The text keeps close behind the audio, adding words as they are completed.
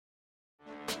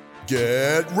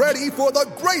Get ready for the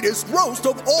greatest roast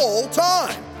of all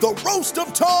time, the Roast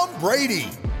of Tom Brady,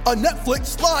 a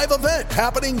Netflix live event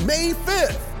happening May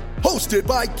 5th. Hosted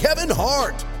by Kevin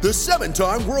Hart, the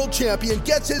 7-time world champion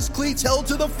gets his cleats held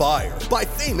to the fire by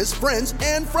famous friends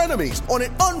and frenemies on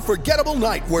an unforgettable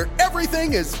night where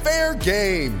everything is fair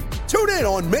game. Tune in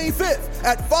on May 5th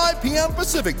at 5 p.m.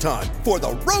 Pacific time for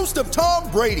the Roast of Tom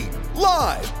Brady,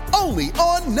 live only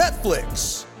on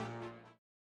Netflix.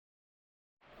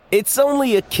 It's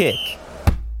only a kick,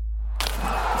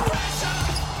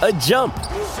 a jump,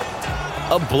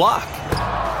 a block.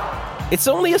 It's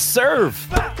only a serve.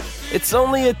 It's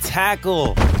only a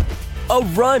tackle, a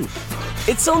run.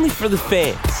 It's only for the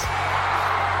fans.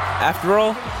 After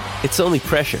all, it's only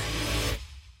pressure.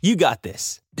 You got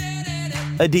this.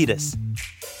 Adidas.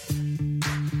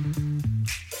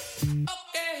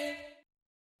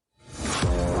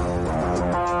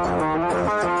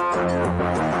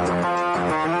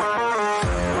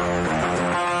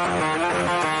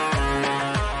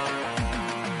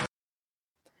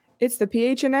 It's the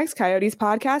PHNX Coyotes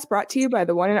podcast brought to you by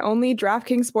the one and only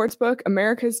DraftKings Sportsbook,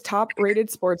 America's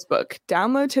top-rated sportsbook.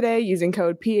 Download today using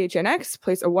code PHNX,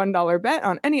 place a $1 bet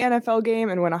on any NFL game,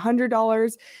 and win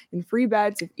 $100 in free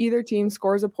bets if either team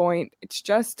scores a point. It's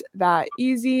just that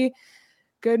easy.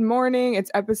 Good morning.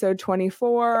 It's episode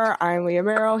 24. I'm Leah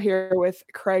Merrill here with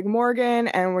Craig Morgan,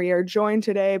 and we are joined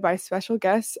today by special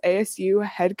guest ASU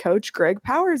head coach Greg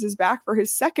Powers is back for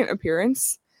his second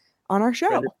appearance on our show.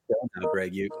 Now,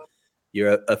 Greg,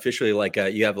 you're officially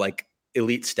you have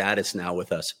elite status now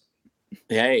with us.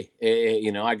 Hey,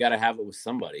 I got to have it with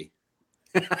somebody.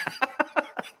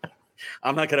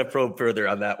 I'm not going to probe further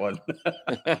on that one.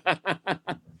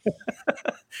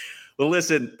 Well,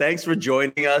 listen, thanks for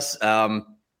joining us.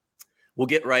 We'll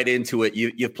get right into it.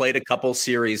 You've played a couple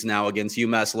series now against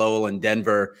UMass Lowell and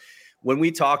Denver. When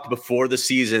we talked before the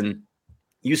season,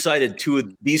 you cited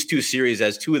these two series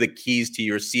as two of the keys to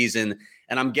your season,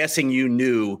 and I'm guessing you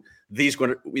knew these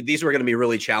were going to be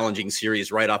really challenging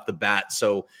series right off the bat.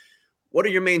 So what are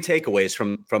your main takeaways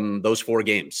from those 4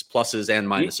 games, pluses and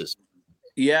minuses?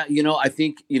 Yeah, I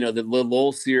think, the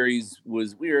Lowell series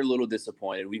we were a little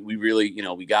disappointed. We really,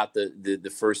 we got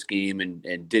the first game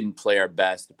and didn't play our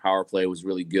best. The power play was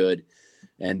really good.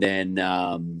 And then,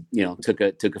 took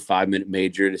a 5-minute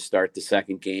major to start the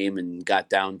second game and got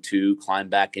down 2, climbed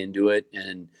back into it.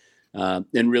 And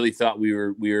really thought we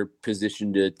were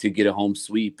positioned to get a home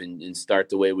sweep and start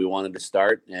the way we wanted to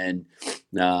start. And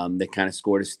they kind of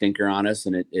scored a stinker on us,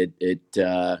 and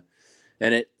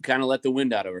it kind of let the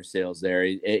wind out of our sails there.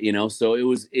 So it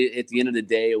was at the end of the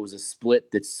day, it was a split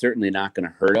that's certainly not going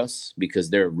to hurt us because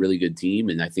they're a really good team,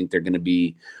 and I think they're going to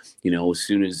be, as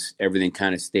soon as everything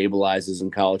kind of stabilizes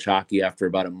in college hockey after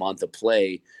about a month of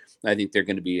play, I think they're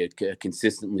going to be a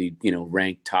consistently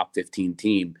ranked top 15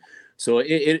 team. So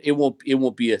it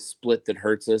won't be a split that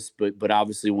hurts us, but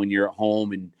obviously when you're at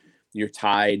home and you're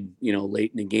tied,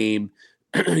 late in the game,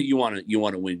 you want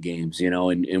to win games,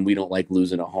 and we don't like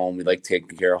losing at home. We like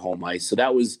taking care of home ice. So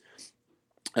that was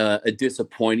a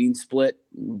disappointing split,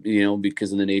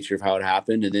 because of the nature of how it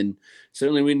happened. And then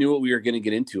certainly we knew what we were going to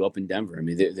get into up in Denver. I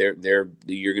mean, they're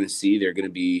you're going to see they're going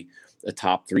to be a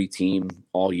top 3 team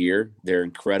all year. They're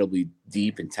incredibly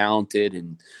deep and talented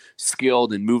and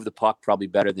skilled and move the puck probably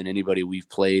better than anybody we've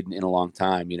played in a long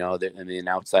time,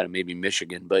 outside of maybe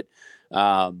Michigan. But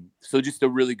so just a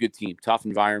really good team, tough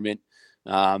environment.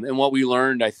 And what we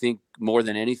learned, I think, more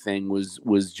than anything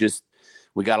was just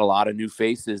we got a lot of new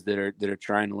faces that are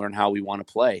trying to learn how we want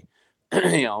to play,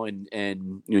 and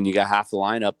when you got half the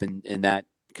lineup in that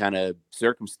kind of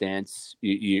circumstance,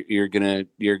 you're gonna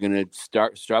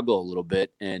struggle a little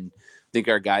bit. And I think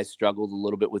our guys struggled a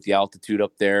little bit with the altitude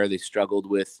up there. They struggled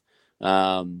with,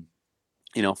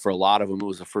 for a lot of them, it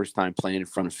was the first time playing in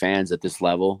front of fans at this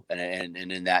level and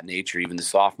in that nature, even the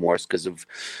sophomores, because of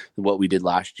what we did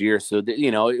last year. So,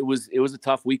 it was a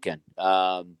tough weekend.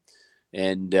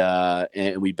 And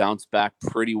we bounced back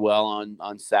pretty well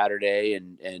on Saturday,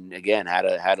 and again had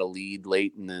a lead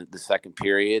late in the second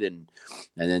period, and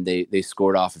then they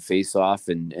scored off a face-off,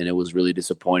 and it was really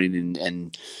disappointing,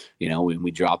 and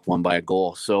we dropped one by a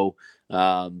goal. So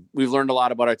we've learned a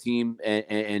lot about our team,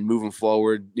 and moving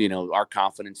forward, our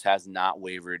confidence has not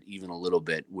wavered even a little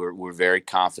bit. We're very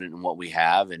confident in what we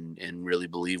have, and really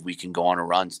believe we can go on a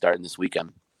run starting this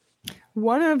weekend.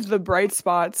 One of the bright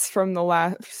spots from the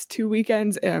last 2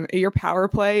 weekends, your power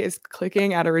play is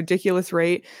clicking at a ridiculous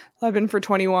rate, 11 for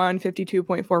 21,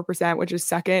 52.4%, which is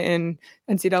second in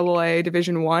NCAA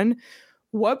Division I.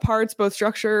 What parts, both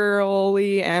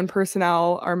structurally and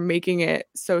personnel, are making it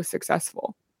so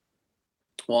successful?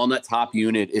 Well, on that top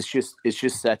unit, it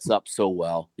just sets up so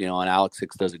well, and Alex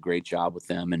Hicks does a great job with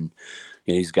them, and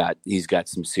he's got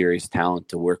some serious talent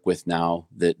to work with now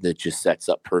that just sets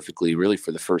up perfectly, really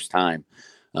for the first time,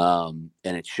 and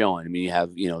it's showing. I mean, you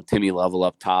have Timmy Lovell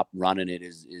up top running it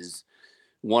is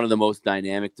one of the most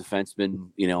dynamic defensemen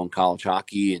in college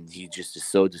hockey, and he just is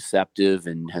so deceptive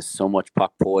and has so much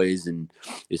puck poise and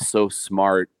is so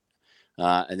smart.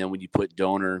 And then when you put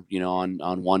Donor,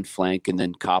 on one flank and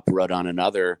then Copperud on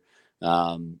another,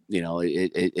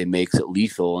 it makes it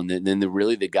lethal. And then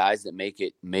the guys that make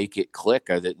it click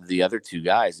are the other two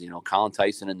guys, Colin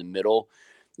Tyson in the middle,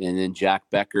 and then Jack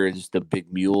Becker is just a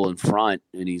big mule in front,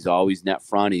 and he's always net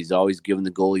front. He's always giving the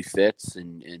goalie fits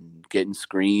and getting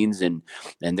screens, and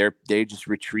they just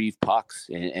retrieve pucks,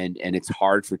 and it's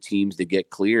hard for teams to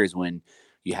get clears when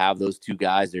you have those two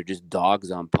guys. They're just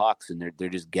dogs on pucks, and they're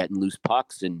just getting loose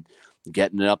pucks and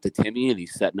getting it up to Timmy, and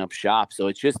he's setting up shop. So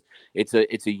it's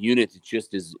a unit that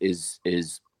just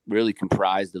is really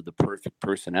comprised of the perfect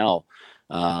personnel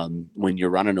when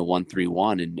you're running a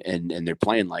 1-3-1 and they're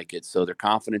playing like it. So their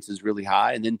confidence is really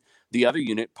high. And then the other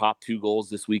unit popped 2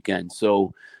 goals this weekend.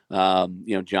 So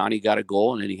Johnny got a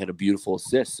goal, and then he had a beautiful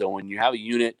assist. So when you have a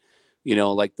unit,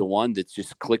 like the one that's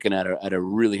just clicking at a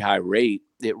really high rate,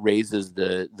 it raises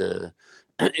the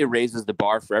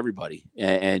bar for everybody.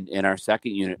 And our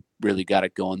second unit really got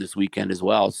it going this weekend as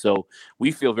well. So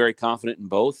we feel very confident in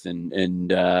both. And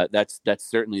that's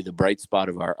certainly the bright spot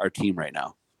of our team right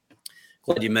now.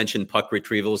 Glad you mentioned puck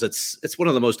retrievals. It's one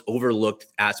of the most overlooked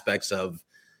aspects of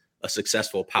a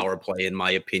successful power play, in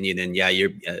my opinion. And yeah,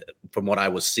 you're from what I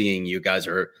was seeing, you guys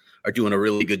are doing a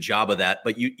really good job of that.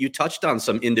 But you touched on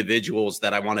some individuals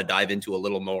that I want to dive into a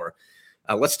little more.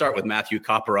 Let's start with Matthew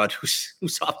Copperud,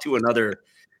 who's off to another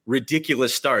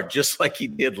ridiculous start, just like he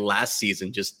did last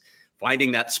season, just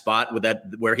finding that spot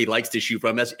where he likes to shoot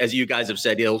from. As you guys have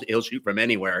said, he'll shoot from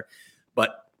anywhere,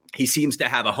 but he seems to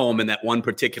have a home in that one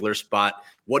particular spot.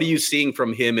 What are you seeing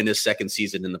from him in his second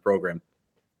season in the program?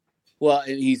 Well,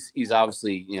 he's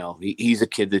obviously, he's a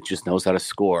kid that just knows how to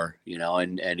score,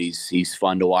 and he's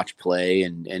fun to watch play.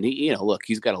 And he, look,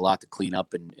 he's got a lot to clean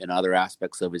up in other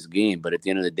aspects of his game. But at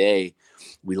the end of the day,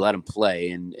 we let him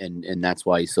play. And that's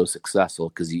why he's so successful,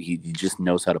 because he just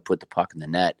knows how to put the puck in the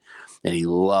net, and he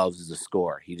loves the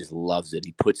score. He just loves it.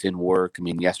 He puts in work. I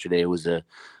mean, yesterday was a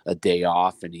day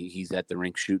off, and he's at the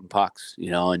rink shooting pucks,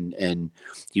 and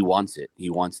he wants it.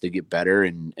 He wants to get better,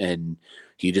 and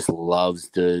he just loves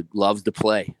to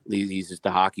play. He's just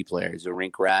a hockey player. He's a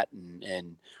rink rat.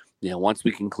 And once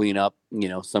we can clean up,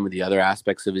 some of the other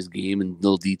aspects of his game and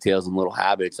little details and little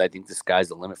habits, I think the sky's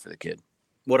the limit for the kid.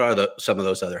 What are some of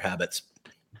those other habits?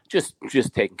 Just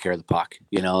taking care of the puck,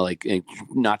 like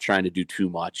not trying to do too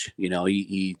much.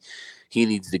 He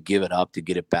needs to give it up to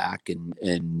get it back,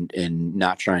 and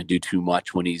not trying to do too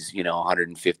much when he's,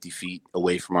 150 feet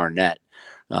away from our net.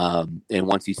 And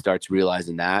once he starts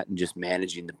realizing that and just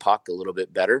managing the puck a little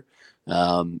bit better,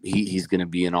 he's going to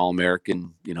be an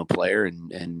All-American, player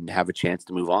and have a chance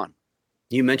to move on.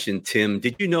 You mentioned Tim.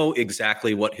 Did you know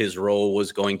exactly what his role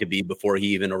was going to be before he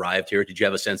even arrived here? Did you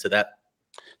have a sense of that?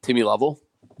 Timmy Lovell?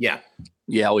 Yeah.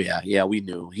 Yeah. Oh yeah. Yeah. We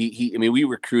knew we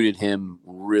recruited him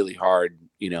really hard,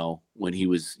 when he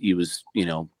was,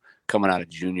 coming out of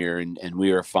junior, and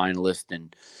we were a finalist,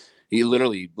 and he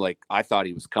literally, I thought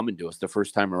he was coming to us the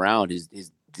first time around.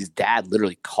 His dad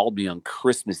literally called me on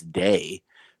Christmas Day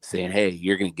saying, "Hey,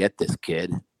 you're going to get this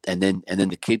kid." And then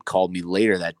the kid called me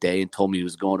later that day and told me he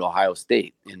was going to Ohio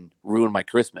State, and ruined my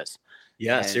Christmas.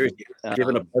 Yeah, and, seriously,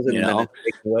 giving a present and then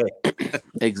take away.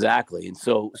 Exactly. And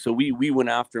so we went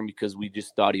after him because we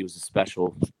just thought he was a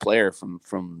special player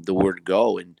from the word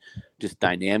go, and just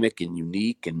dynamic and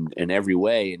unique and in every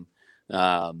way. And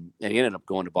he ended up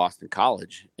going to Boston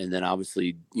College, and then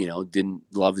obviously, didn't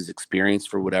love his experience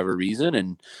for whatever reason,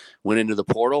 and went into the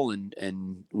portal,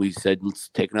 and we said, let's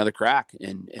take another crack.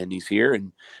 And he's here,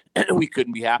 and we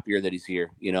couldn't be happier that he's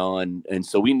here, and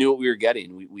so we knew what we were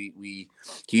getting.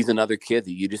 He's another kid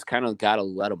that you just kind of got to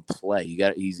let him play.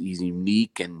 He's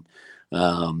unique and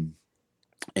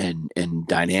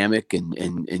dynamic,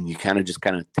 and you kind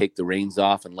of take the reins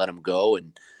off and let him go,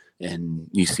 and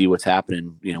you see what's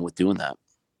happening, with doing that.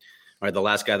 All right, the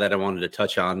last guy that I wanted to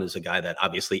touch on is a guy that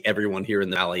obviously everyone here in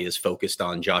the Valley is focused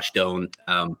on, Josh Doan.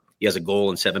 He has a goal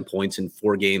and 7 points in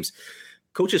 4 games.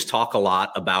 Coaches talk a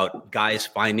lot about guys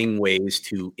finding ways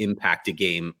to impact a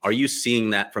game. Are you seeing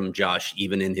that from Josh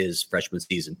even in his freshman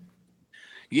season?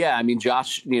 Yeah, I mean,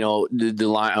 Josh, the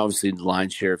line, obviously the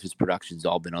lion's share of his production's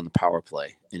all been on the power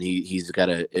play, and he's got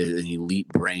an elite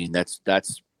brain. That's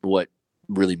what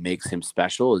really makes him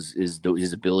special is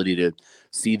his ability to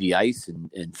see the ice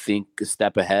and think a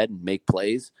step ahead and make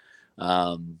plays.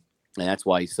 And that's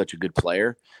why he's such a good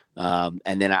player.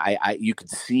 And then you could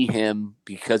see him,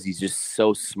 because he's just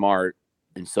so smart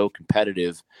and so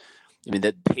competitive. I mean,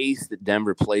 that pace that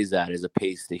Denver plays at is a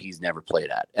pace that he's never played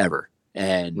at ever.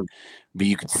 But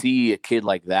you could see a kid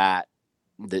like that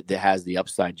has the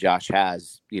upside Josh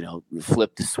has,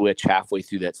 flip the switch halfway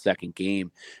through that second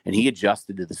game, and he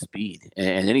adjusted to the speed.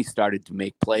 And then he started to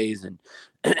make plays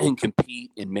and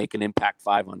compete and make an impact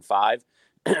 5-on-5,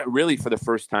 really for the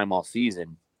first time all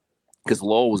season, because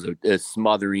Lowell was a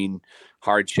smothering,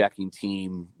 hard-checking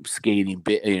team, skating,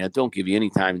 don't give you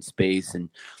any time and space. And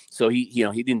so he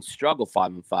didn't struggle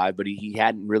 5-on-5, but he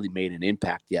hadn't really made an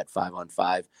impact yet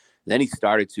 5-on-5. Then he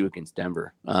started to against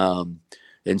Denver.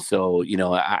 And so,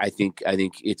 I think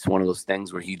it's one of those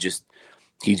things where he just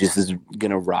is going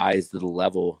to rise to the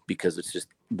level, because it's just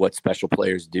what special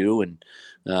players do. And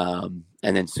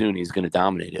then soon he's going to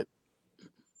dominate it.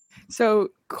 So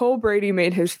Cole Brady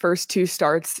made his first 2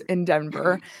 starts in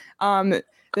Denver. The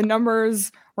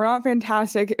numbers were not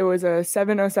fantastic. It was a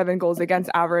 707 goals against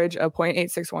average, a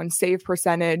 .861 save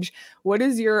percentage. What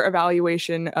is your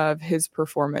evaluation of his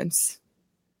performance?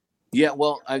 Yeah,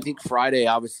 well, I think Friday,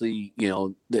 obviously,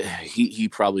 he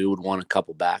probably would want a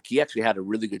couple back. He actually had a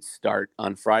really good start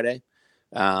on Friday.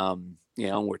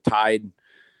 We're tied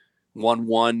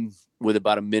 1-1 with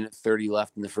about 1:30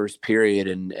 left in the first period,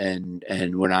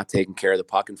 and we're not taking care of the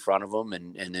puck in front of them,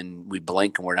 and then we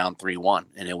blink and we're down 3-1,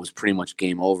 and it was pretty much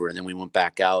game over. And then we went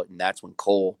back out, and that's when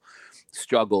Cole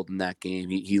struggled in that game.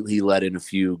 He let in a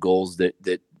few goals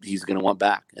that he's going to want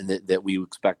back, and that we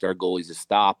expect our goalies to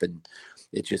stop, and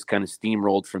it just kind of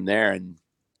steamrolled from there. And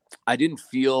I didn't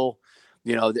feel,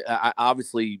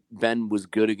 obviously Ben was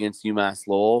good against UMass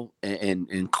Lowell,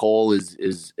 and Cole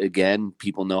is again,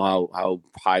 people know how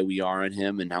high we are on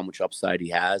him and how much upside he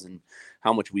has and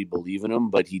how much we believe in him.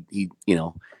 But he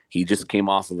just came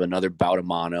off of another bout of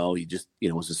mono. He just,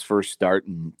 it was his first start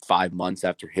in 5 months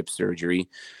after hip surgery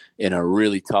in a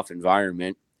really tough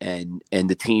environment. And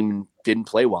the team didn't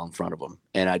play well in front of him.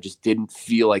 And I just didn't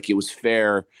feel like it was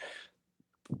fair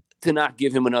to not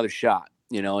give him another shot,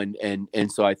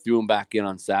 and so I threw him back in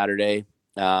on Saturday,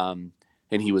 and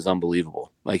he was unbelievable.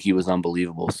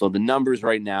 So the numbers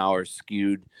right now are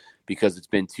skewed because it's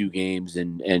been 2 games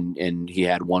and he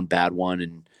had one bad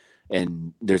one,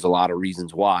 and there's a lot of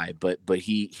reasons why, but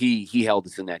he held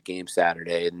us in that game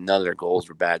Saturday, and none of their goals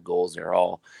were bad goals. They're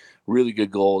all really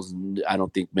good goals, and I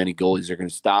don't think many goalies are going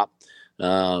to stop.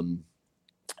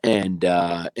 And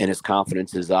his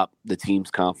confidence is up. The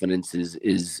team's confidence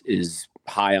is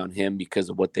high on him because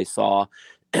of what they saw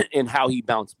and how he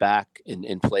bounced back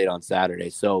and played on Saturday.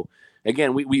 So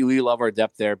again, we love our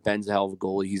depth there. Ben's a hell of a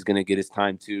goalie. He's going to get his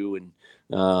time too, and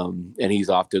he's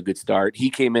off to a good start.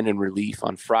 He came in relief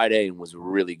on Friday and was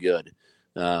really good.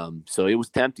 So it was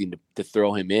tempting to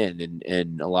throw him in,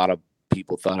 and a lot of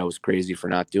people thought I was crazy for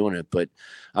not doing it, but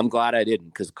I'm glad I didn't,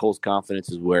 because Cole's confidence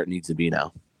is where it needs to be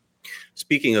now.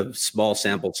 Speaking of small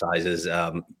sample sizes,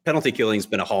 penalty killing has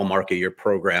been a hallmark of your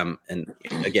program. And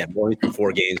again, only through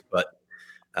 4 games, but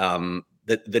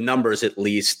the numbers at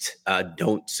least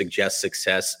don't suggest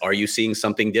success. Are you seeing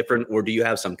something different, or do you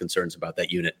have some concerns about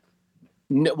that unit?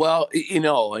 No, well,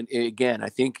 and again, I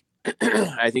think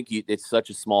it's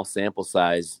such a small sample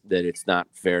size that it's not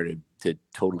fair to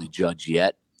totally judge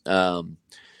yet.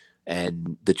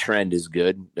 And the trend is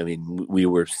good. I mean, we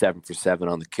were 7 for 7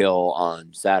 on the kill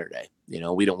on Saturday.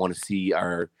 We don't want to see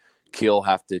our kill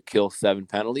have to kill 7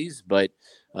 penalties, but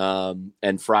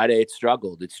and Friday it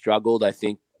struggled, I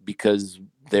think, because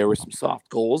there were some soft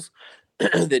goals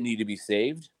that need to be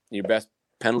saved. Your best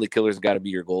penalty killer's got to be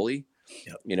your goalie.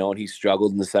 Yep. And he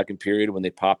struggled in the second period when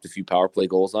they popped a few power play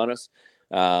goals on us.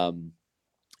 And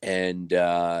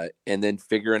then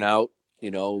figuring out,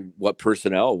 what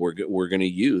personnel we're going to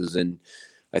use. And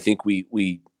I think we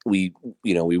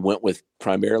went with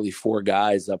primarily 4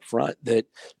 guys up front that,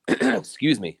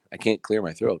 excuse me, I can't clear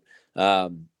my throat,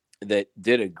 that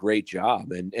did a great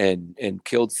job and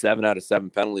killed 7 out of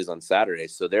 7 penalties on Saturday.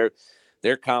 So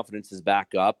their confidence is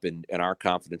back up, and our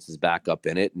confidence is back up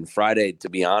in it. And Friday, to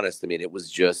be honest, I mean, it was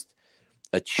just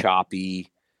a choppy,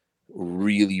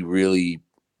 really, really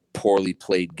poorly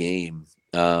played game.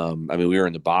 I mean, we were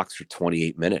in the box for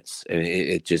 28 minutes, and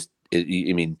it just,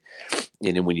 and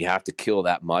then when you have to kill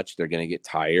that much, they're going to get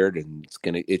tired, and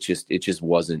it just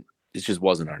wasn't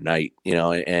our night,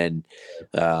 and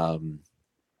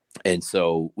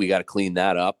so we got to clean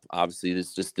that up. Obviously,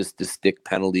 there's just the stick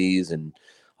penalties and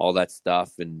all that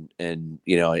stuff. And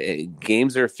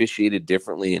games are officiated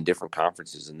differently in different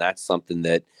conferences. And that's something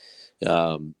that,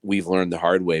 we've learned the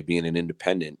hard way being an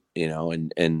independent,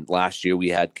 and last year we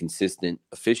had consistent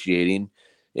officiating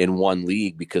in one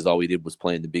league because all we did was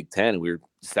play in the Big Ten, and we were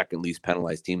the second least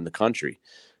penalized team in the country,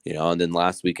 and then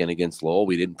last weekend against Lowell,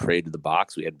 we didn't parade to the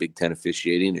box. We had Big Ten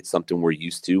officiating. It's something we're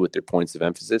used to with their points of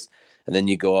emphasis. And then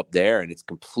you go up there and it's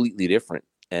completely different.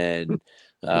 And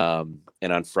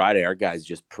on Friday, our guys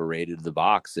just paraded to the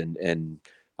box, and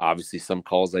obviously some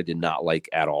calls I did not like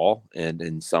at all.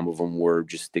 And some of them were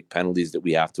just stick penalties that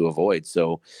we have to avoid.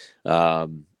 So,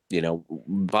 bottom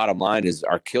line is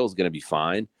our kill is going to be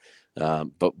fine.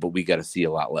 But we got to see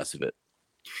a lot less of it.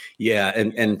 Yeah.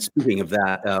 And speaking of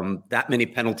that, that many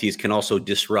penalties can also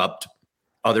disrupt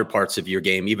other parts of your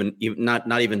game, even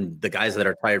not even the guys that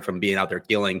are tired from being out there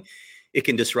killing. It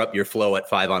can disrupt your flow at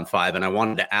 5-on-5. And I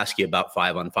wanted to ask you about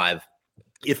 5-on-5.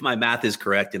 If my math is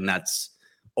correct, and that's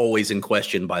always in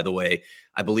question, by the way,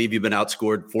 I believe you've been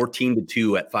outscored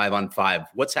 14-2 at 5-on-5.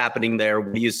 What's happening there?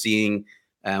 What are you seeing?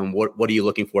 And what are you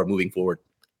looking for moving forward?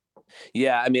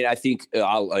 Yeah, I mean, I think a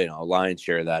lion's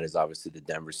share of that is obviously the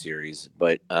Denver series,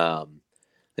 but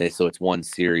so it's one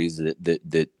series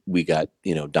that we got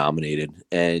dominated,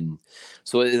 and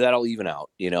so that'll even out.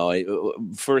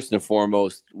 First and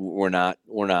foremost, we're not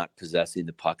possessing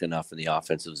the puck enough in the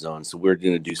offensive zone, so we're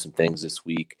going to do some things this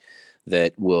week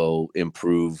that will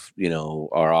improve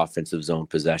our offensive zone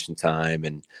possession time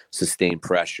and sustain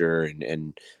pressure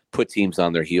and put teams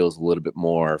on their heels a little bit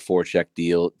more. Forecheck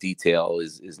detail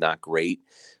is not great.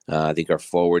 I think our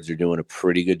forwards are doing a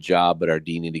pretty good job, but our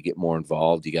D need to get more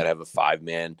involved. You got to have a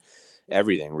 5-man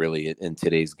everything really in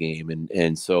today's game.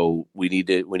 And so we need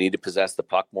to possess the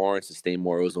puck more and sustain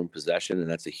more zone possession. And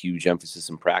that's a huge emphasis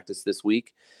in practice this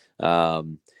week.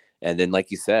 And then,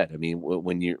 like you said, I mean,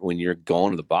 when you're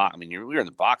going to the box, I mean, we were in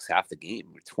the box half the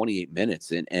game, 28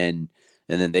 minutes, and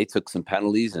then they took some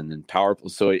penalties and then power.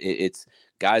 So it's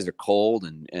guys are cold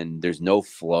and there's no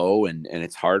flow and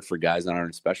it's hard for guys on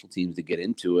our special teams to get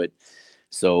into it.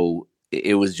 So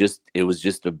it was just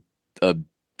a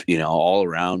all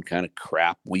around kind of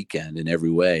crap weekend in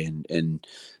every way.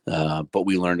 But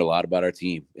we learned a lot about our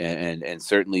team and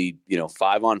certainly,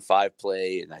 5-on-5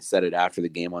 play. And I said it after the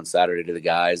game on Saturday to the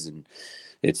guys, and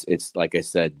it's like I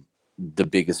said, the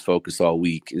biggest focus all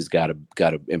week is got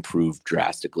to improve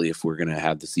drastically if we're going to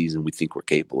have the season we think we're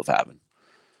capable of having.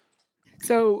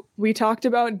 So we talked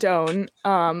about Doan.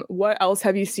 What else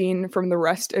have you seen from the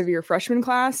rest of your freshman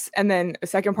class? And then a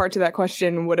second part to that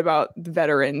question, what about the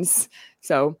veterans?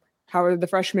 So how are the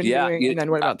freshmen doing? And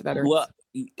then what about the veterans? Well,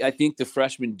 I think the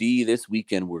freshman D this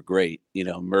weekend were great.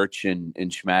 Murch and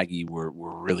Schmaggy were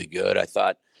really good. I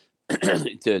thought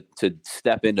to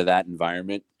step into that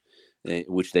environment,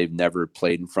 which they've never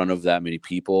played in front of that many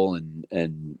people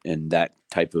and that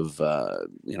type of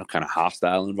kind of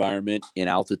hostile environment in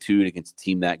altitude against a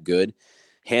team that good,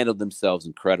 handled themselves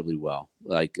incredibly well.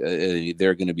 Like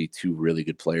they're going to be two really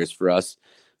good players for us.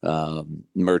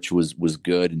 Murch was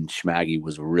good and Schmaggy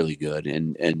was really good,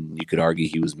 and you could argue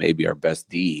he was maybe our best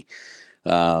D.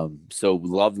 So we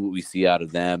love what we see out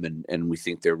of them, and we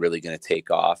think they're really going to take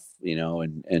off,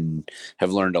 and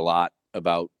have learned a lot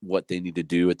about what they need to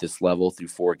do at this level through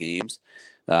 4 games,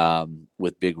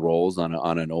 with big roles on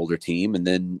an older team. And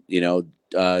then,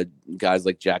 guys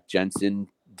like Jack Jensen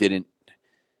didn't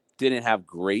have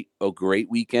a great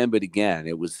weekend, but again,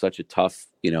 it was such a tough,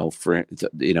 for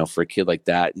a kid like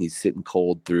that, and he's sitting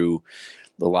cold through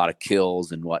a lot of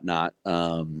kills and whatnot.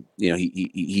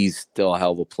 He's still a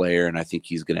hell of a player, and I think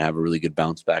he's going to have a really good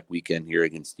bounce back weekend here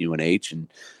against UNH.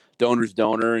 And Donor's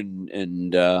Donor, and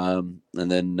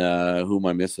then who am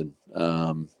I missing?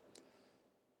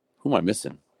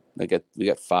 We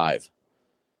got 5.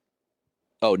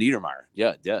 Oh, Niedermeyer.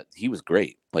 Yeah, he was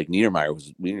great. Like Niedermeyer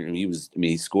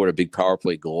he scored a big power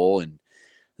play goal, and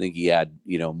I think he had,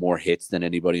 more hits than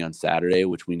anybody on Saturday,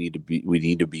 which we need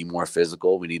to be more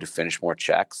physical. We need to finish more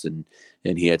checks, and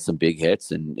he had some big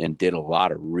hits and did a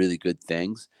lot of really good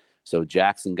things. So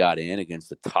Jackson got in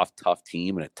against a tough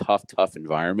team and a tough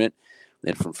environment.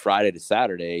 And from Friday to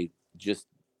Saturday, just,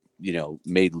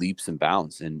 made leaps and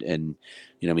bounds. And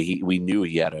we knew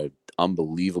he had an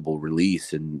unbelievable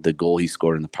release, and the goal he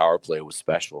scored in the power play was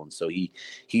special. And so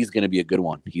he's going to be a good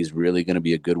one. He's really going to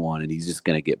be a good one, and he's just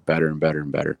going to get better and better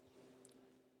and better.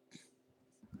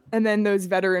 And then those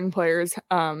veteran players,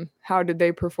 how did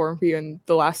they perform for you in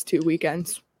the last 2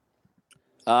 weekends?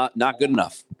 Not good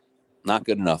enough. Not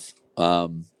good enough.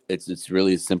 It's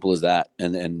really as simple as that.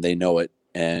 And they know it,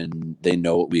 and they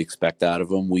know what we expect out of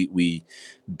them. We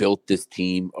built this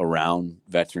team around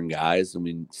veteran guys. I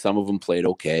mean, some of them played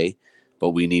okay, but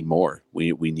we need more.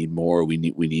 We need more. We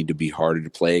need to be harder to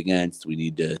play against. We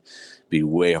need to be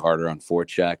way harder on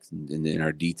forechecks, and then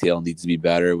our detail needs to be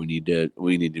better. We need to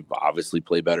obviously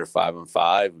play better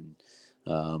 5-on-5.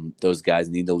 And those guys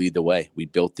need to lead the way. We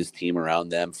built this team around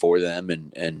them, for them,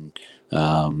 and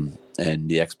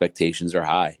the expectations are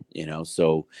high.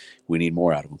 So we need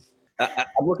more out of them.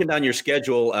 I'm looking down your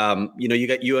schedule. You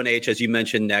got UNH, as you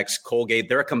mentioned, next. Colgate,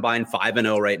 they're a combined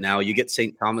 5-0 right now. You get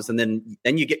St. Thomas, and then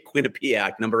you get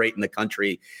Quinnipiac, number 8 in the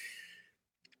country.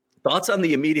 Thoughts on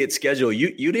the immediate schedule?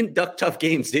 You didn't duck tough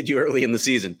games, did you, early in the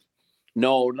season?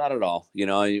 No, not at all. We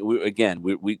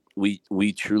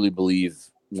truly believe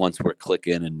once we're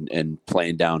clicking and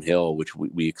playing downhill, which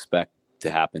we expect to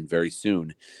happen very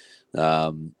soon,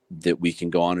 that we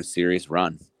can go on a serious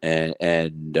run, and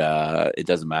it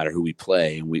doesn't matter who we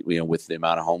play. And we with the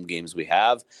amount of home games we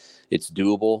have, it's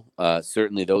doable.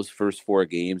 Certainly those first 4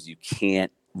 games, you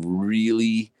can't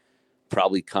really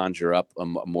probably conjure up a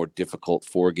more difficult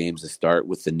 4 games to start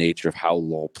with the nature of how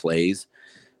Lowell plays.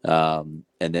 And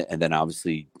then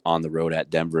obviously on the road at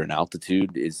Denver and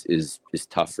altitude is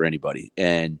tough for anybody.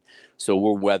 And so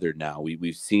we're weathered now.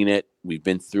 We've seen it. We've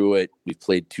been through it. We've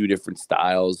played 2 different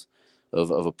styles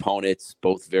of opponents,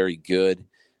 both very good.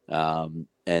 And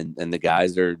the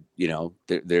guys are,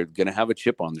 they're going to have a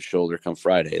chip on their shoulder come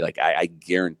Friday. Like I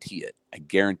guarantee it. I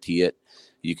guarantee it.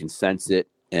 You can sense it.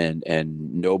 And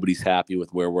nobody's happy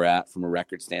with where we're at from a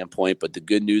record standpoint. But the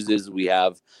good news is we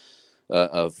have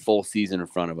a full season in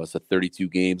front of us, 32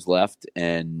 games left.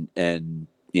 And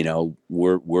we're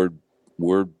going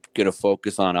to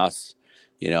focus on us,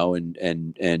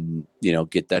 and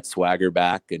get that swagger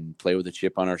back and play with a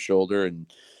chip on our shoulder.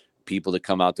 And people that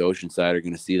come out to Oceanside are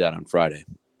going to see that on Friday.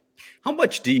 How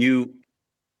much do you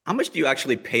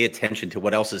actually pay attention to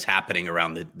what else is happening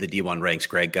around the D1 ranks,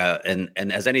 Greg?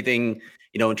 And has anything,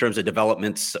 in terms of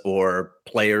developments or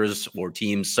players or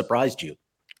teams surprised you?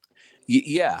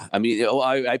 Yeah. I mean,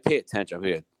 I pay attention. I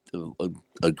pay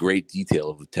a great detail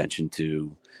of attention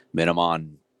to, I'm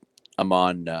on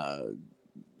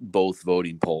both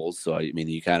voting polls. So, I mean,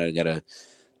 you kind of got to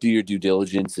do your due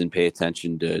diligence and pay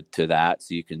attention to that.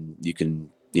 So you can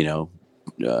do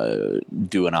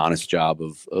an honest job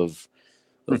of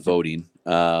voting.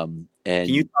 And can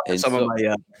you talk to some of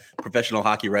my Professional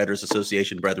Hockey Writers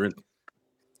Association brethren?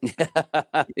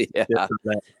 Yeah,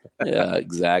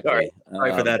 exactly.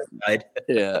 Sorry for that.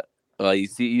 Yeah. Well, you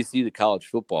see the college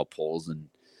football polls, and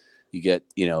you get,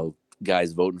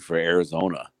 guys voting for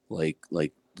Arizona, like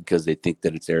because they think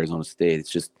that it's Arizona State.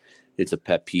 It's a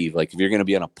pet peeve. Like if you're going to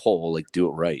be on a poll, like do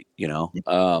it right,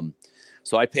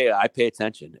 So I pay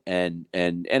attention, and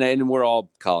we're all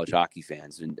college hockey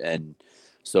fans, and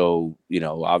so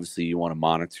obviously you want to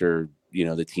monitor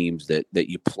the teams that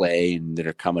you play and that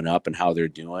are coming up and how they're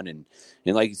doing, and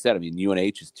like you said, I mean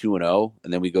UNH is 2-0,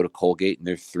 and then we go to Colgate and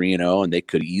they're 3-0, and they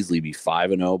could easily be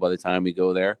 5-0 by the time we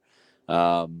go there,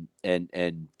 and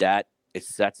that it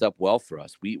sets up well for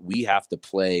us. We have to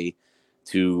play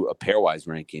to a pairwise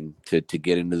ranking to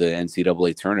get into the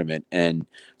NCAA tournament, and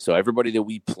so everybody that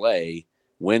we play,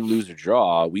 win, lose, or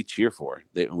draw, we cheer for.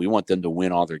 We want them to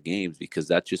win all their games, because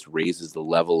that just raises the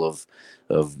level of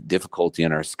difficulty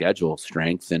in our schedule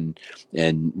strength and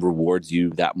rewards you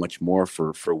that much more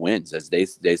for wins as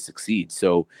they succeed.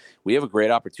 So we have a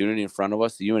great opportunity in front of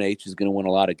us. The UNH is going to win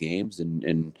a lot of games,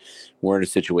 and we're in a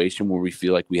situation where we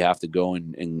feel like we have to go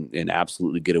and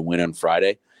absolutely get a win on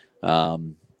Friday.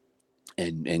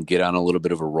 And get on a little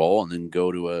bit of a roll, and then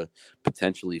go to a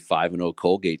potentially 5-0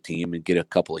 Colgate team and get a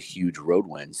couple of huge road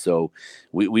wins. So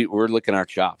we're licking our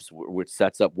chops. It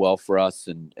sets up well for us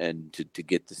and to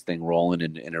get this thing rolling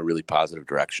in a really positive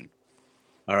direction.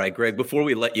 All right, Greg, before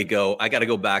we let you go, I got to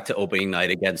go back to opening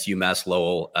night against UMass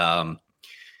Lowell.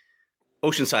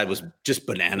 Oceanside was just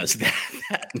bananas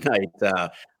that night.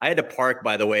 I had to park,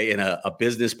 by the way, in a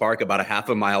business park about a half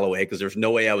a mile away, because there's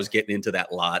no way I was getting into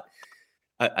that lot.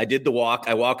 I did the walk.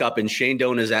 I walk up, and Shane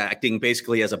Doan is acting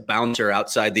basically as a bouncer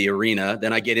outside the arena.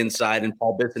 Then I get inside, and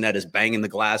Paul Bissonnette is banging the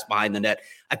glass behind the net.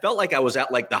 I felt like I was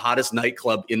at like the hottest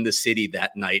nightclub in the city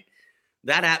that night.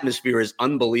 That atmosphere is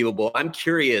unbelievable. I'm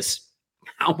curious,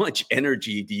 how much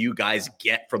energy do you guys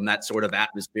get from that sort of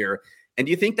atmosphere? And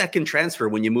do you think that can transfer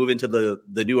when you move into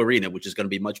the new arena, which is going to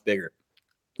be much bigger?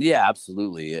 Yeah,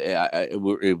 absolutely.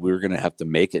 We're going to have to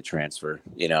make it transfer,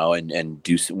 and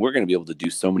do. We're going to be able to do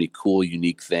so many cool,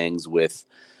 unique things with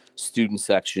student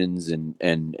sections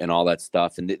and all that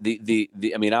stuff. And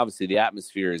I mean, obviously the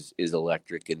atmosphere is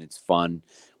electric and it's fun.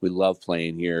 We love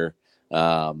playing here.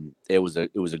 It was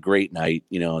a great night,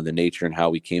 and the nature and how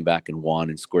we came back and won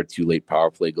and scored 2 late power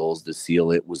play goals to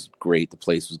seal it was great. The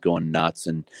place was going nuts,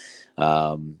 and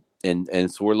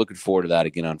so we're looking forward to that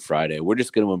again on Friday. We're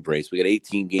just going to embrace. We got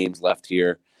 18 games left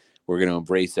here. We're going to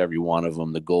embrace every one of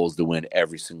them. The goal is to win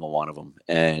every single one of them,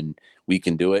 and we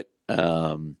can do it.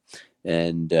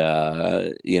 It's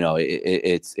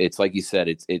like you said,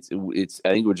 it's.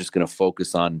 I think we're just going to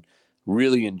focus on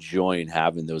really enjoying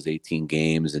having those 18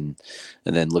 games and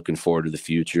then looking forward to the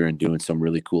future and doing some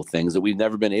really cool things that we've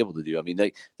never been able to do. I mean,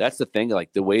 that's the thing,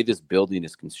 like the way this building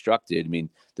is constructed. I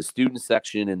mean, the student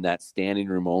section and that standing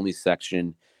room only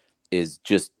section is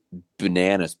just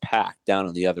bananas packed down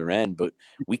on the other end, but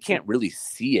we can't really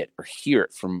see it or hear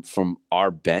it from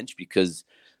our bench because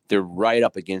they're right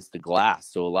up against the glass.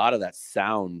 So a lot of that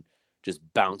sound just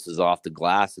bounces off the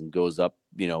glass and goes up,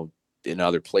 in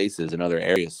other places, in other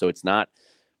areas. So it's not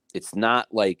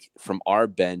like from our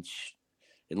bench,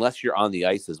 unless you're on the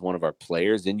ice as one of our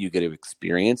players, then you get to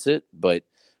experience it. But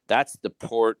that's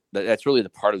really the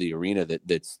part of the arena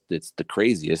that's the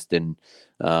craziest. And,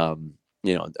 I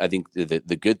think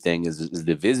the good thing is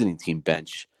the visiting team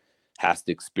bench has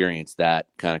to experience that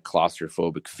kind of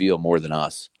claustrophobic feel more than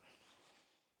us.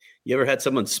 You ever had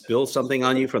someone spill something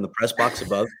on you from the press box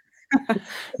above?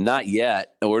 Not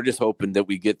yet. We're just hoping that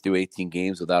we get through 18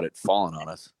 games without it falling on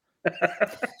us.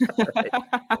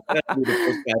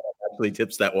 Actually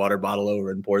tips that water bottle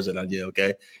over and pours it on you.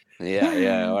 Okay.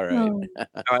 Yeah. All right.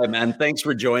 All right, man. Thanks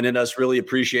for joining us. Really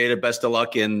appreciate it. Best of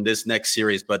luck in this next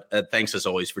series. But thanks as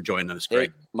always for joining us,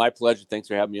 Greg. Hey, my pleasure. Thanks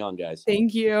for having me on, guys.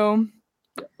 Thank you.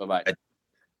 Yeah, bye-bye.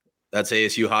 That's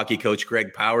ASU hockey coach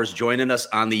Greg Powers joining us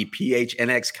on the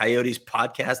PHNX Coyotes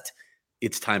podcast.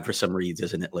 It's time for some reads,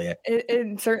 isn't it, Leah?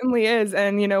 It certainly is.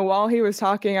 And, while he was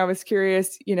talking, I was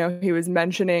curious, he was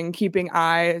mentioning keeping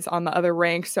eyes on the other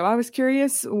ranks. So I was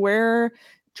curious where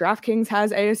DraftKings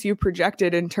has ASU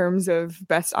projected in terms of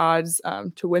best odds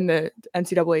to win the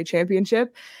NCAA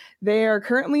championship. They are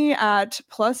currently at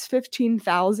plus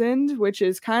 15,000, which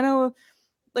is kind of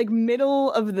like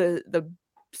middle of the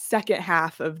second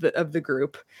half of the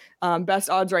group. Best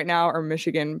odds right now are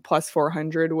Michigan plus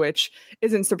 400, which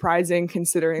isn't surprising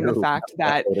considering the fact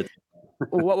that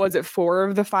what was it, 4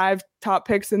 of the 5 top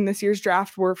picks in this year's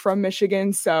draft were from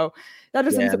Michigan. So that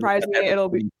doesn't surprise me. It'll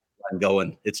be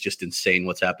going. It's just insane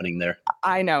what's happening there.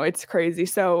 I know, it's crazy.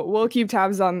 So we'll keep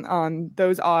tabs on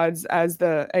those odds as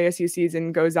the ASU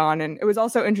season goes on. And it was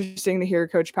also interesting to hear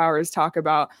Coach Powers talk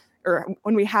about, or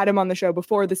when we had him on the show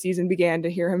before the season began, to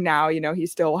hear him now. He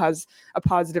still has a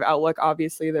positive outlook.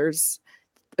 Obviously, there's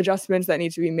adjustments that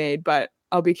need to be made, but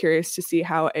I'll be curious to see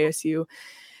how ASU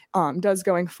does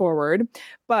going forward.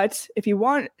 But if you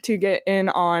want to get in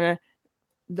on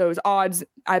those odds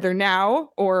either now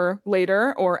or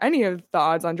later, or any of the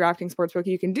odds on DraftKings Sportsbook,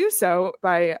 you can do so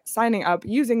by signing up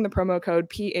using the promo code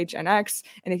PHNX.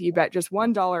 And if you bet just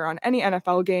 $1 on any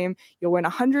NFL game, you'll win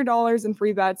 $100 in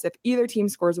free bets if either team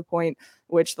scores a point,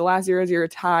 which the last 0-0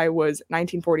 tie was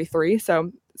 1943. So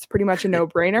it's pretty much a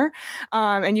no-brainer.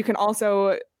 And you can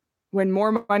also win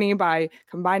more money by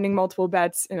combining multiple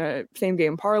bets in a same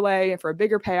game parlay for a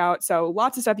bigger payout. So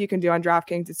lots of stuff you can do on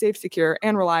DraftKings. It's safe, secure,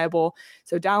 and reliable.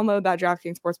 So download that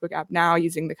DraftKings Sportsbook app now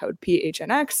using the code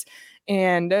PHNX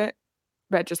and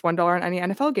bet just $1 on any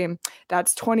NFL game.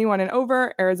 That's 21 and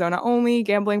over, Arizona only.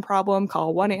 Gambling problem?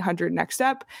 Call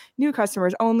 1-800-NEXT-STEP. New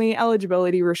customers only.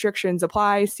 Eligibility restrictions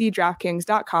apply. See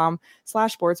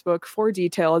DraftKings.com/sportsbook for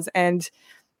details. And,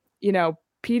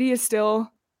 PD is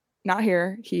still not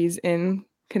here. He's in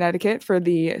Connecticut for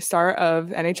the start of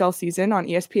NHL season on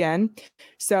ESPN.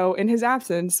 So in his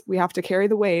absence, we have to carry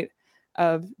the weight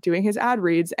of doing his ad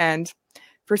reads. And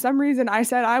for some reason, I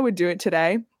said I would do it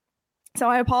today. So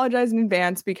I apologize in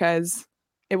advance because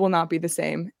it will not be the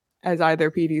same as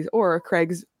either PD's or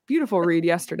Craig's beautiful read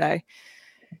yesterday.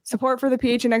 Support for the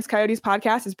PHNX Coyotes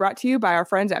podcast is brought to you by our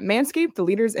friends at Manscaped, the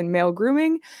leaders in male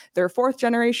grooming. Their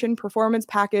 4th-generation performance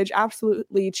package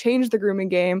absolutely changed the grooming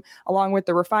game, along with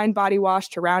the refined body wash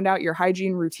to round out your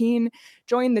hygiene routine.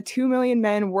 Join the 2 million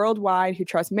men worldwide who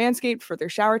trust Manscaped for their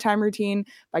shower time routine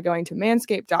by going to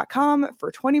manscaped.com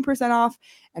for 20% off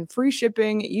and free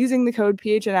shipping using the code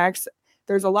PHNX.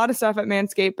 There's a lot of stuff at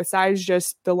Manscaped besides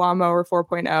just the Lawnmower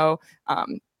 4.0,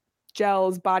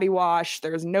 gels, body wash,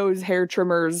 there's nose hair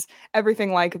trimmers,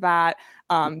 everything like that.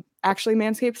 Actually,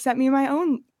 Manscaped sent me my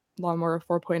own Lawnmower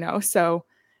 4.0. So,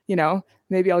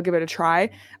 maybe I'll give it a try.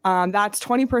 That's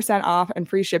 20% off and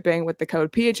free shipping with the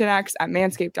code PHNX at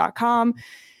manscaped.com.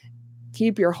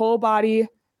 Keep your whole body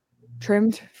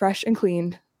trimmed, fresh, and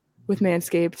cleaned with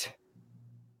Manscaped.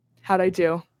 How'd I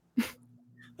do?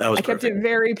 That was I kept it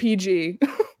very PG. There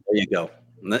you go.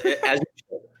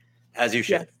 As you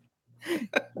should. Yes.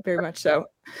 Very much so.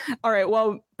 All right.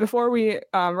 Well, before we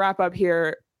wrap up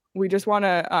here, we just want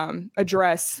to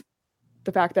address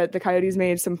the fact that the Coyotes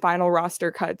made some final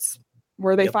roster cuts.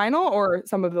 Were they final or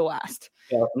some of the last?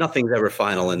 Yeah, nothing's ever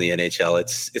final in the NHL.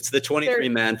 It's the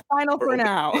 23-man final for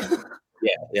now.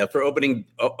 Yeah. For opening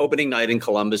night in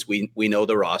Columbus, we know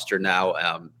the roster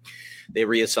now. They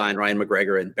reassigned Ryan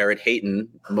McGregor and Barrett Hayton,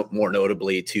 more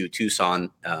notably, to Tucson.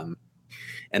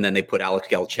 And then they put Alex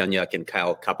Galchenyuk and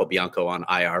Kyle Capobianco on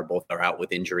IR. Both are out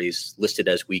with injuries, listed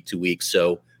as week to week.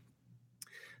 So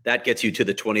that gets you to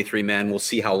the 23-man. We'll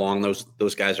see how long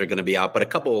those guys are going to be out. But a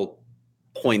couple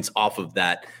points off of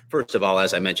that. First of all,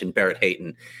 as I mentioned, Barrett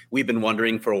Hayton. We've been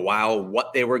wondering for a while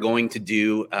what they were going to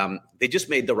do. They just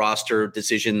made the roster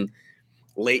decision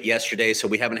late yesterday, so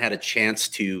we haven't had a chance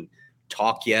to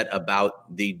talk yet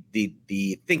about the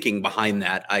thinking behind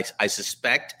that. I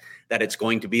suspect that it's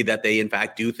going to be that they, in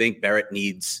fact, do think Barrett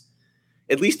needs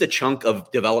at least a chunk of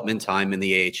development time in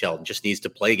the AHL. Just needs to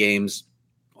play games,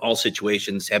 all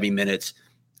situations, heavy minutes.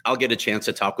 I'll get a chance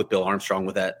to talk with Bill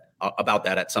Armstrong about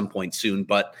that at some point soon.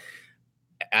 But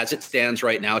as it stands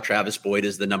right now, Travis Boyd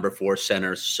is the number 4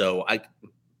 center. So I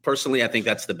think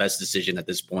that's the best decision at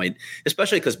this point,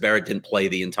 especially because Barrett didn't play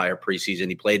the entire preseason.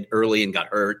 He played early and got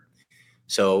hurt.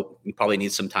 So he probably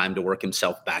needs some time to work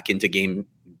himself back into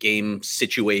game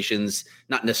situations,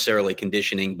 not necessarily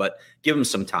conditioning, but give him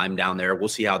some time down there. We'll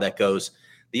see how that goes.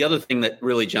 The other thing that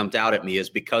really jumped out at me is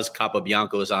because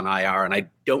Capobianco is on IR, and I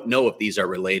don't know if these are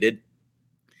related,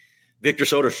 Victor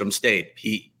Soderstrom stayed.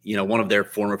 He, one of their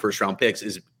former first-round picks,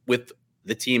 is with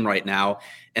the team right now,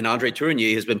 and Andre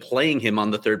Tourigny has been playing him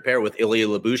on the third pair with Ilya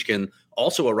Lyubushkin,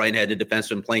 also a right-handed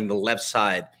defenseman playing the left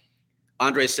side.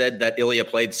 Andre said that Ilya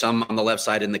played some on the left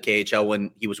side in the KHL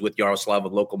when he was with Yaroslav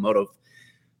and Lokomotiv.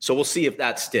 So we'll see if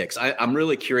that sticks. I'm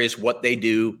really curious what they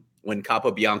do when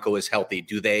Capobianco is healthy.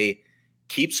 Do they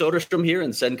keep Soderstrom here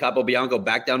and send Capobianco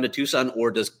back down to Tucson,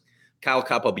 or does Kyle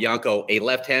Capobianco, a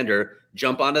left-hander,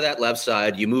 jump onto that left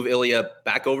side? You move Ilya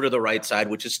back over to the right side,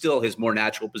 which is still his more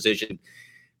natural position,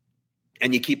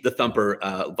 and you keep the thumper,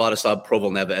 Vladislav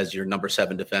Provolnev, as your number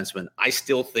 7 defenseman. I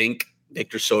still think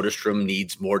Victor Soderstrom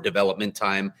needs more development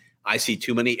time. I see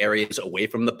too many areas away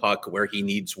from the puck where he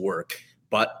needs work.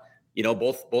 But,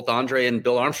 both Andre and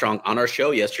Bill Armstrong on our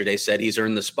show yesterday said he's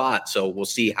earned the spot. So we'll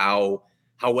see how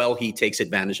well he takes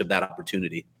advantage of that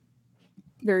opportunity.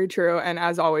 Very true. And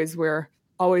as always, we're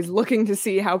always looking to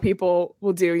see how people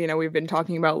will do. We've been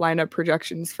talking about lineup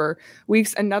projections for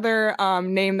weeks. Another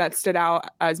name that stood out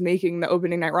as making the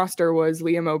opening night roster was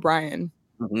Liam O'Brien.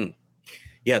 Mm-hmm.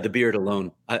 Yeah, the beard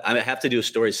alone. I have to do a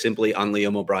story simply on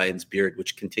Liam O'Brien's beard,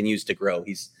 which continues to grow.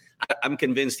 I'm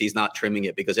convinced he's not trimming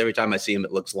it because every time I see him,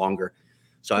 it looks longer.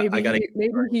 So maybe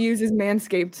he uses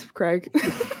Manscaped, Craig,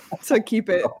 to keep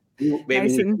it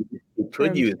nice and he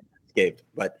could use Manscaped,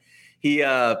 but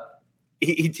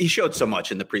he showed so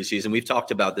much in the preseason. We've talked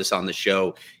about this on the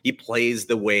show. He plays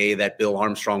the way that Bill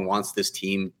Armstrong wants this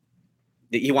team.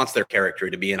 He wants their character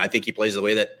to be, and I think he plays the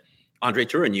way that Andre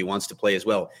Tourigny wants to play as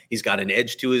well. He's got an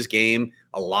edge to his game,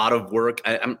 a lot of work.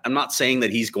 I'm not saying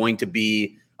that he's going to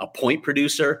be a point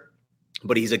producer,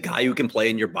 but he's a guy who can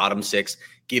play in your bottom 6,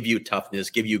 give you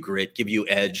toughness, give you grit, give you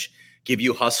edge, give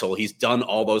you hustle. He's done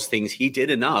all those things. He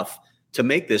did enough to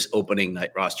make this opening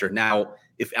night roster. Now,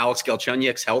 if Alex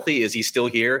Galchenyuk's healthy, is he still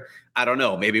here? I don't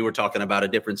know. Maybe we're talking about a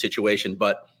different situation,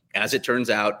 but as it turns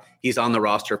out, he's on the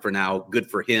roster for now. Good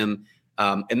for him.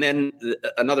 And then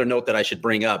another note that I should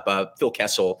bring up, Phil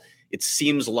Kessel, it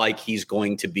seems like he's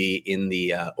going to be in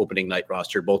the opening night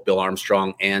roster. Both Bill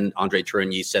Armstrong and Andre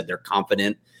Tourigny said they're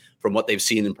confident from what they've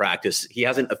seen in practice. He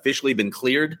hasn't officially been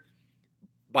cleared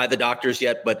by the doctors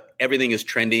yet, but everything is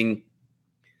trending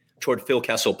toward Phil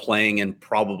Kessel playing and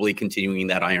probably continuing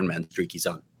that Ironman streak he's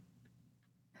on.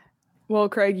 Well,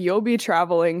 Craig, you'll be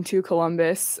traveling to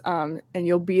Columbus and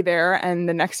you'll be there. And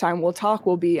the next time we'll talk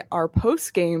will be our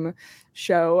post-game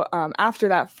show after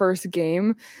that first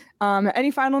game. Any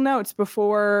final notes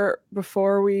before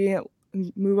we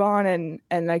move on?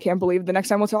 And I can't believe the next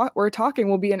time we're talking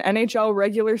will be an NHL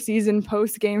regular season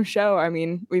post-game show. I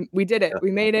mean, we did it.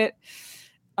 We made it.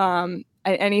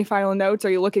 Any final notes?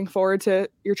 Are you looking forward to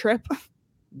your trip?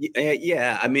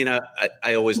 Yeah. I mean,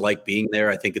 I always like being there.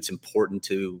 I think it's important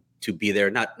to be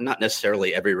there. Not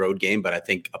necessarily every road game, but I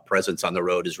think a presence on the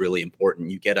road is really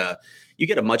important. You get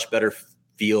a much better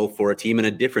feel for a team and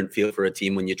a different feel for a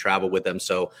team when you travel with them.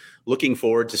 So looking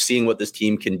forward to seeing what this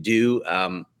team can do.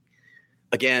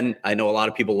 Again, I know a lot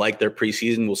of people like their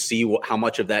preseason. We'll see how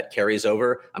much of that carries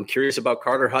over. I'm curious about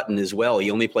Carter Hutton as well.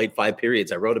 He only played 5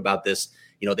 periods. I wrote about this.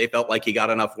 They felt like he got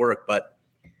enough work, but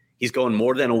he's going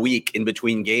more than a week in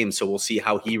between games. So we'll see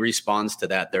how he responds to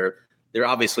that. There are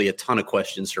obviously a ton of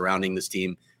questions surrounding this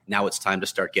team. Now it's time to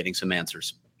start getting some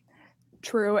answers.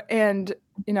 True. And,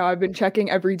 I've been checking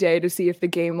every day to see if the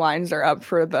game lines are up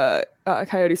for the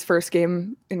Coyotes' first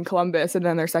game in Columbus and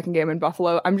then their second game in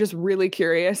Buffalo. I'm just really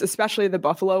curious, especially the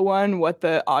Buffalo one, what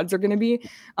the odds are going to be.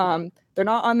 They're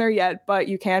not on there yet, but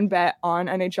you can bet on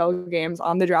NHL games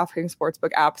on the DraftKings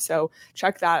Sportsbook app. So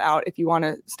check that out if you want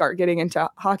to start getting into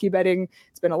hockey betting.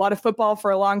 It's been a lot of football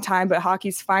for a long time, but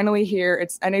hockey's finally here.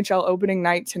 It's NHL opening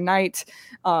night tonight.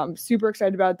 Super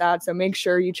excited about that. So make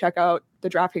sure you check out the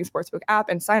DraftKings Sportsbook app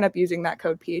and sign up using that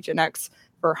code PHNX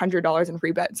for $100 in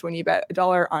free bets when you bet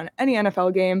 $1 on any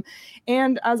NFL game.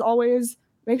 And as always,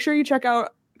 make sure you check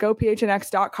out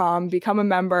gophnx.com, become a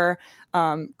member.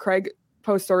 Craig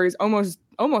post stories almost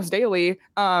daily.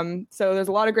 So there's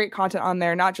a lot of great content on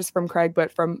there, not just from Craig,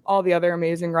 but from all the other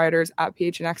amazing writers at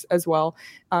PHNX as well.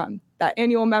 That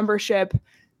annual membership,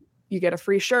 you get a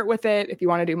free shirt with it. If you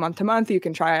want to do month to month, you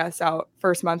can try us out.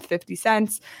 First month, 50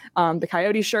 cents. The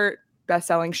Coyote shirt,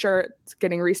 best-selling shirt, it's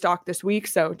getting restocked this week.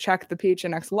 So check the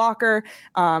PHNX locker.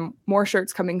 More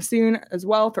shirts coming soon as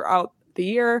well throughout the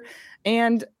year.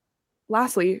 And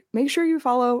lastly, make sure you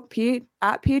follow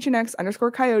at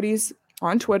PHNX_Coyotes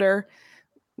on Twitter.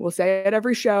 We'll say it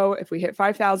every show. If we hit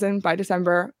 5,000 by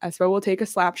December, Espo will take a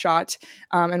slap shot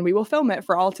and we will film it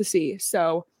for all to see.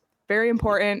 So very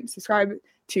important. Subscribe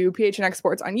to PHNX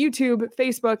Sports on YouTube,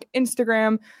 Facebook,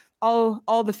 Instagram,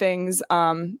 all the things.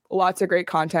 Lots of great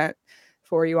content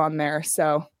for you on there.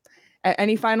 So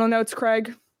any final notes,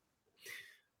 Craig?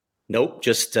 Nope.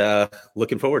 Just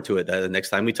looking forward to it. Next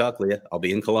time we talk, Leah, I'll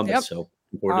be in Columbus. Yep. So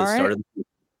looking forward to the start of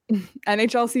the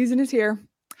NHL season is here.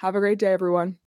 Have a great day, everyone.